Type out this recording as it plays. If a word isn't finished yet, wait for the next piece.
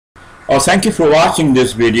Thank you for watching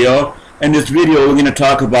this video. In this video we're going to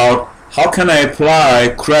talk about how can I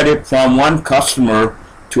apply credit from one customer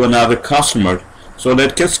to another customer. So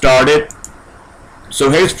let's get started. So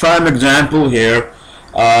here's prime example here.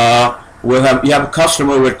 You have a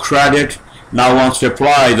customer with credit now wants to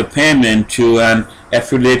apply the payment to an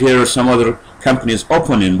affiliate or some other company's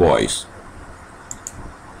open invoice.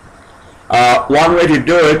 One way to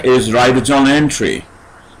do it is write a journal entry.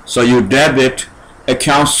 So you debit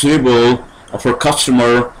accounts receivable for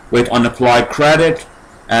customer with unapplied credit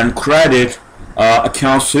and credit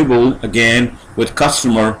accounts receivable again with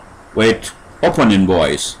customer with open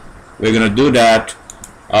invoice. We're going to do that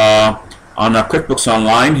on our QuickBooks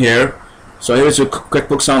Online here. So here's a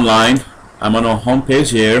QuickBooks Online. I'm on a home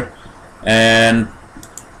page here and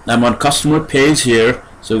I'm on customer page here.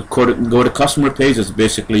 So go to customer pages.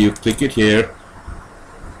 Basically you click it here.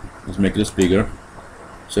 Let's make this bigger.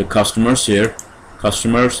 So customers here,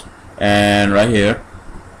 customers, and right here.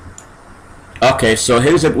 Okay, so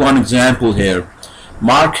here's one example here.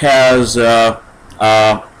 Mark has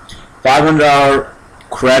 $500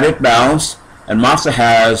 credit balance and Martha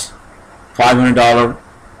has $500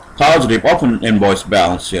 positive open invoice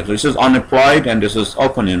balance here. So this is unapplied and this is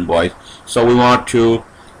open invoice. So we want to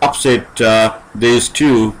offset these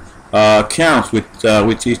two accounts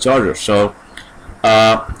with each other. So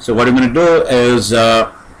what we're going to do is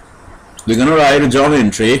we're going to write a journal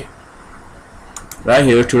entry right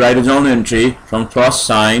here. To write a journal entry from plus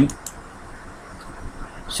sign,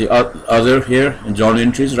 see other here, and journal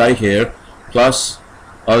entries right here, plus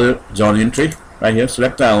other journal entry right here.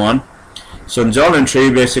 Select that one. So in journal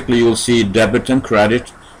entry basically you'll see debit and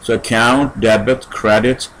credit. So account, debit,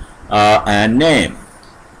 credit, and name.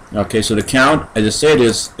 Okay, so the account, as I said,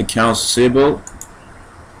 is accounts receivable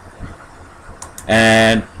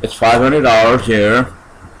and it's $500 here,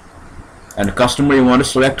 and the customer you want to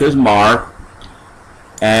select is Mark,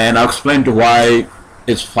 and I'll explain to why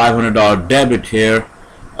it's $500 debit here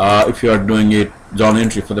if you are doing it journal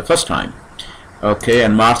entry for the first time. Okay,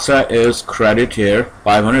 and Martha is credit here,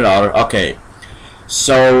 $500. Okay,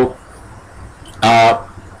 so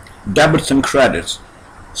debits and credits.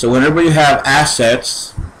 So whenever you have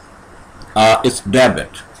assets, it's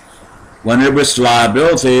debit. Whenever it's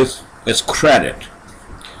liabilities, it's credit.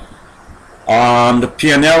 On the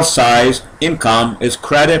P&L side, income is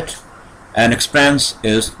credit and expense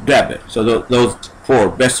is debit. So those four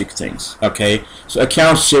basic things. Okay, so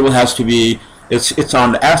accounts receivable has to be, it's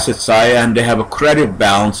on the asset side and they have a credit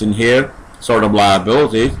balance in here, sort of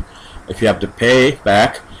liability if you have to pay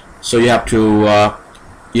back. So you have to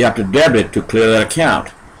debit to clear that account.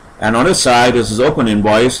 And on this side, this is open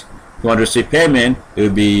invoice. If you want to receive payment, it will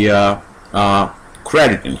be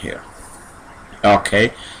credit in here.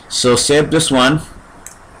 Okay, so save this one,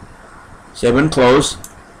 save and close.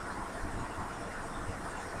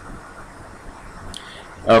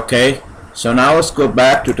 Okay, so now let's go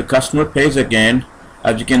back to the customer page again.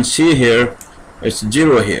 As you can see here, it's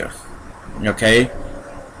 0 here. Okay,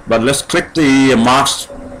 but let's click the Mark's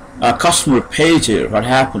customer page here. What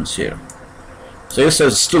happens here? So it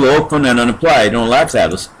says still open and unapplied. You don't like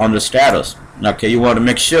that on the status. Okay, you want to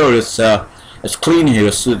make sure it's clean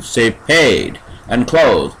here. So say paid and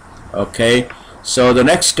close. Okay, so the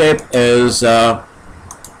next step is we're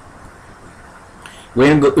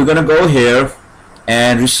gonna go here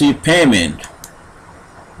and receive payment.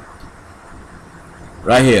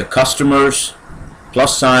 Right here, customers,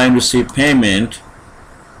 plus sign, receive payment.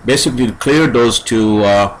 Basically to clear those two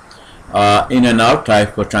in and out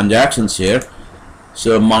type of transactions here.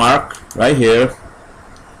 So Mark right here,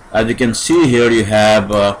 as you can see here, you have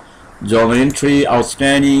journal entry,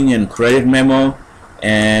 outstanding, and credit memo,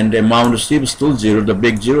 and the amount received is still 0, the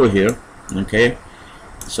big 0 here. Okay,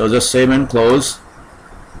 so just save and close.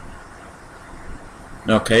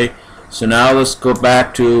 Okay, so now let's go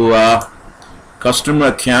back to customer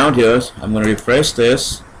account here. I'm going to refresh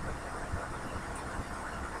this.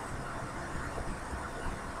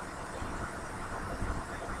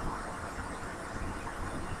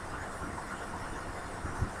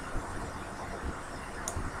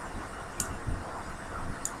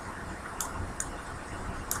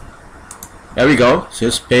 There we go. So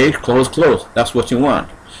it's paid, close, close. That's what you want.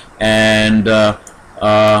 And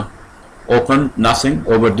open, nothing.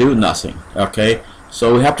 Overdue, nothing. Okay.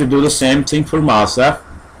 So we have to do the same thing for Martha.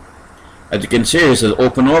 As you can see, it says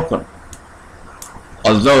open, open.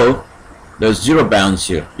 Although there's 0 balance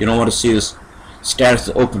here. You don't want to see this status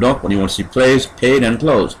open, open. You want to see placed, paid, and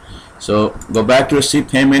closed. So go back to receive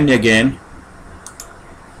payment again.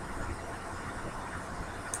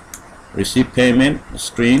 Receive payment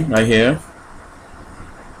screen right here.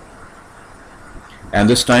 and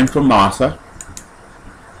this time for Martha.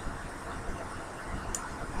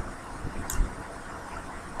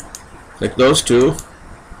 Click those two.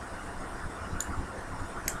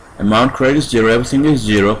 Amount credit is 0, everything is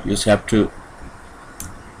 0. You just have to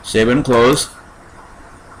save and close.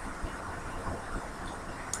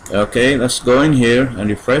 Okay, let's go in here and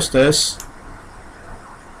refresh this.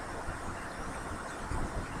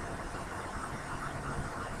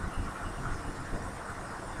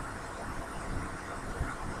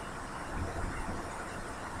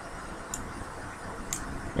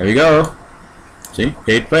 There we go. See,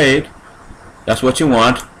 paid. That's what you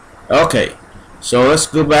want. Okay, so let's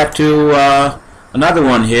go back to another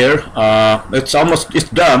one here. It's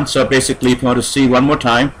done. So basically, if you want to see one more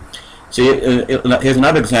time, see, here's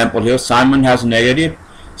another example here. Simon has negative,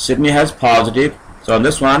 Sydney has positive. So on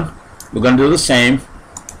this one, we're going to do the same.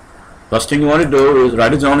 First thing you want to do is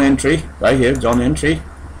write a zone entry right here, zone entry.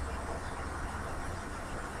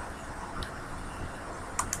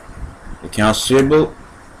 Accounts receivable.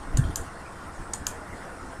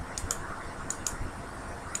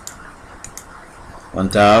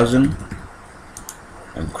 $1,000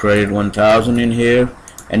 and credit 1,000 in here,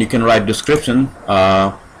 and you can write description,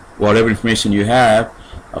 whatever information you have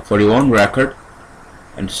for your own record,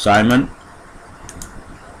 and Simon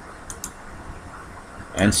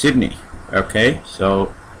and Sydney. Okay,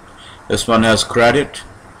 so this one has credit,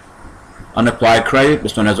 unapplied credit,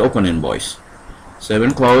 this one has open invoice. Save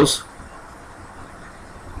and close.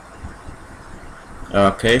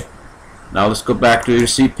 Okay, now let's go back to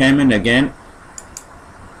receipt payment again.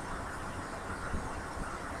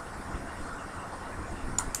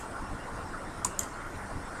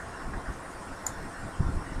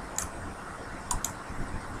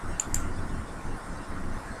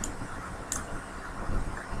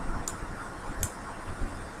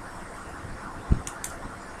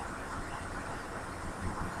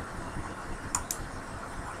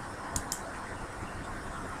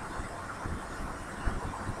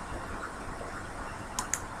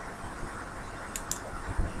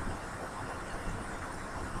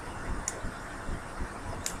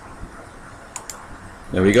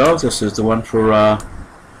 There we go. This is the one for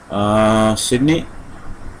Sydney.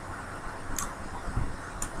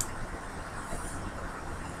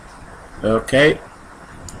 Okay.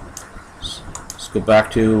 Let's go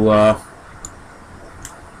back to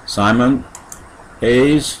Simon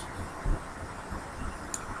Hayes.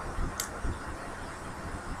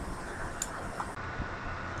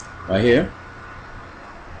 Right here.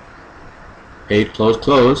 Paid,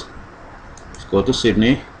 close. Let's go to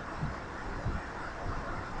Sydney.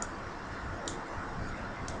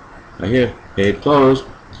 Right here, paid, close.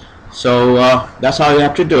 So that's how you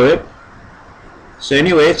have to do it. So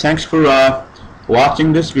anyway, thanks for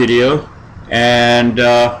watching this video, and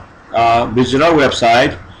visit our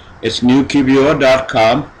website. It's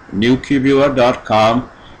newqviewer.com,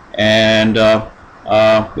 and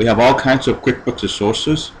we have all kinds of QuickBooks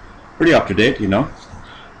resources, pretty up to date, you know.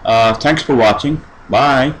 Thanks for watching.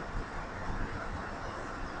 Bye.